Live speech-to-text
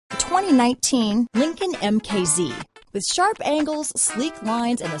2019 Lincoln MKZ. With sharp angles, sleek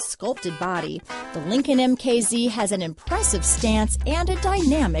lines, and a sculpted body, the Lincoln MKZ has an impressive stance and a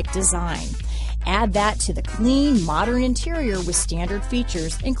dynamic design. Add that to the clean, modern interior with standard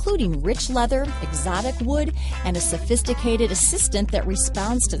features, including rich leather, exotic wood, and a sophisticated assistant that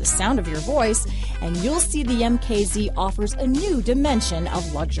responds to the sound of your voice, and you'll see the MKZ offers a new dimension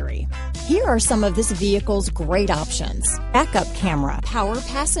of luxury. Here are some of this vehicle's great options: backup camera, power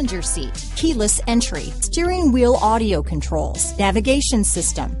passenger seat, keyless entry, steering wheel audio controls, navigation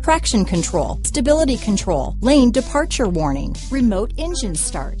system, traction control, stability control, lane departure warning, remote engine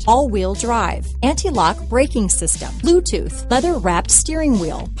start, all-wheel drive, anti-lock braking system, Bluetooth, leather-wrapped steering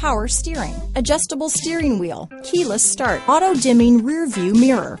wheel, power steering, adjustable steering wheel, keyless start, auto-dimming rear-view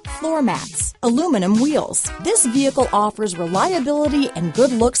mirror, floor mats, aluminum wheels. This vehicle offers reliability and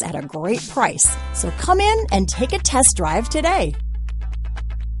good looks at a great price. So come in and take a test drive today.